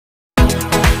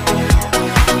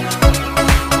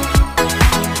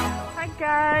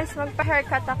guys,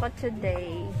 magpa-haircut ako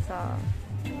today. So,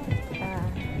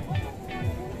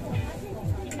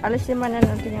 alisin muna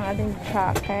natin yung ating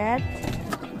jacket.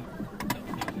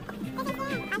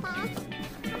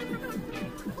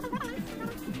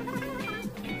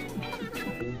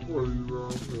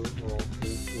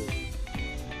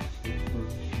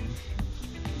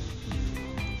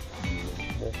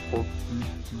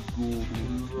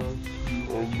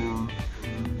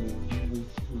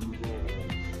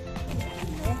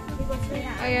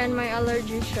 Ayan, may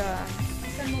allergy siya.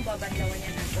 Saan mo babanlawan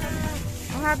yan natin?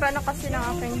 Ang haba na kasi ng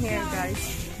aking hair, guys.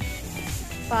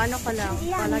 Paano ko lang?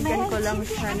 Palagyan ko lang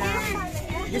siya ng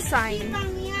design.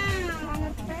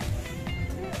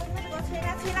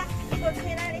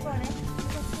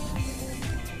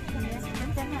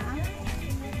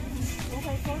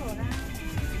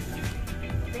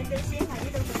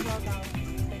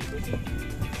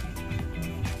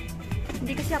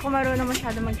 Hindi kasi ako marunong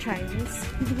masyado mag-Chinese.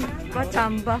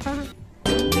 Pachamba.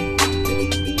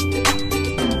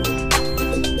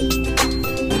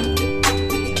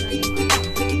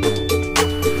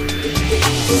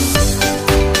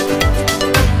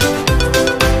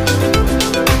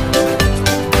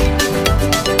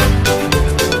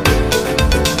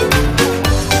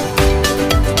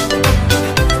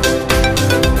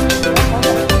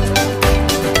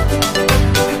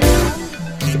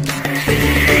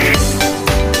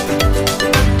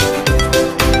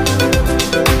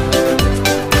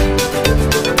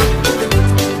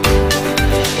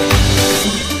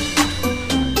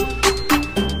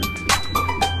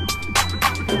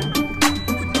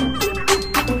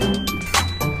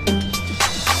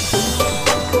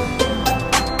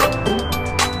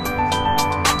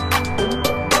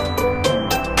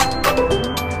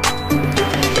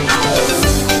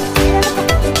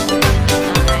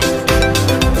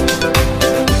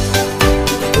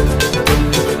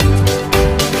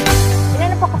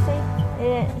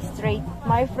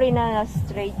 My free na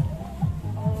straight.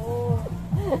 Oo.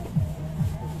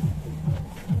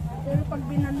 Pero pag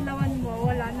binanlawan mo,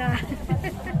 wala na.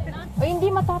 O hindi,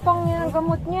 matapang yan ang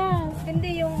gamot niya.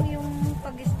 Hindi, yung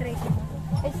pag-straight mo.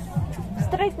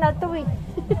 Straight na to eh.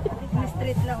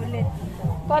 Straight lang ulit.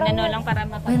 Parang ano lang para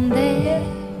mapag- When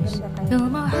there's no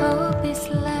more hope is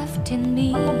left in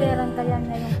me,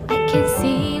 I can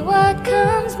see what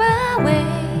comes my way,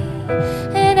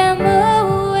 and I'm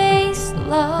always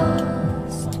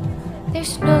lost.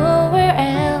 There's nowhere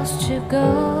else to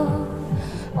go.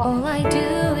 All I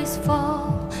do is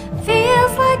fall.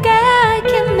 Feels like I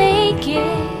can make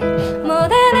it more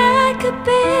than I could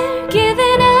bear.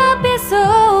 Giving up is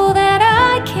all that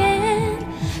I can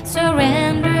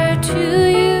surrender to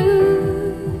you.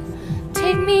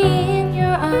 Take me in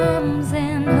your arms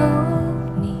and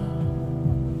hold me.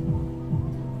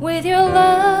 With your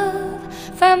love,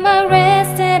 find my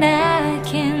rest and I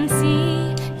can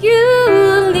see you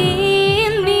lead.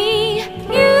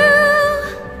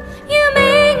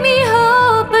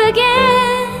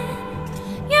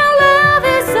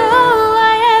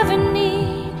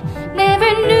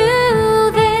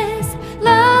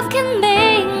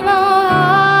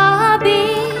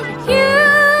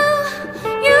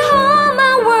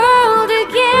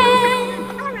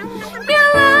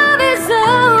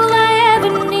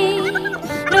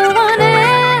 No one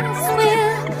else will.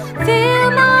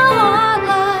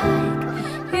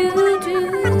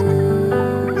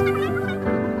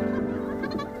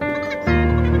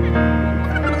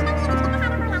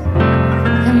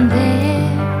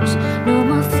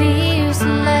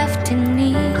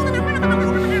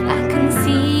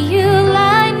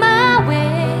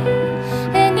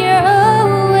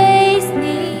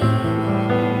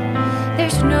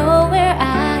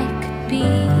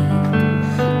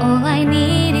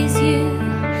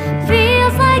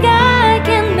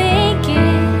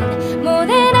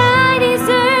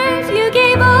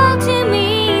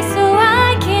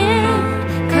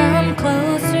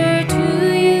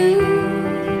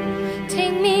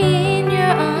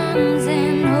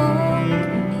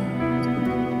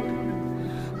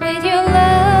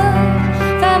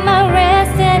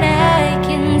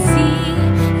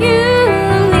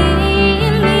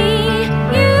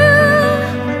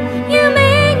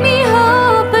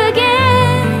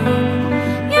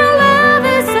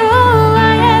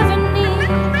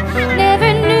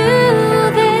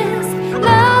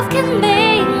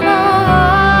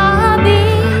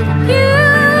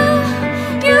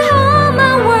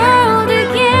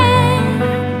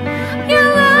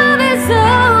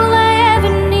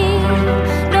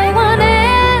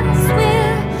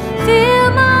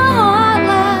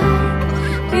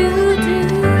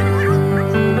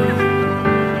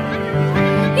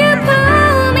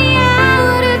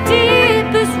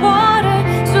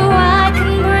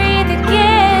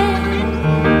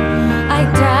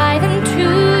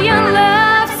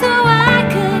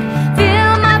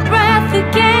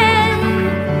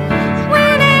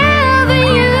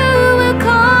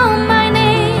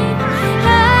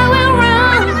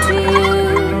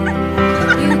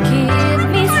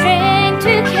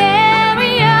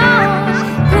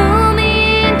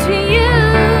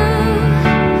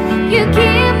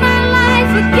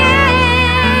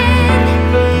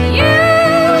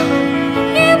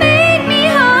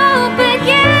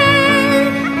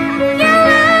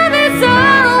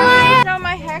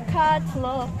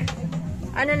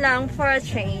 ano lang, for a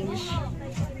change.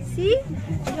 See?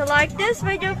 If you like this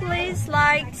video, please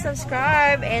like,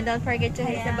 subscribe, and don't forget to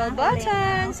hit the bell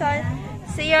button. So,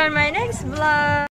 see you on my next vlog.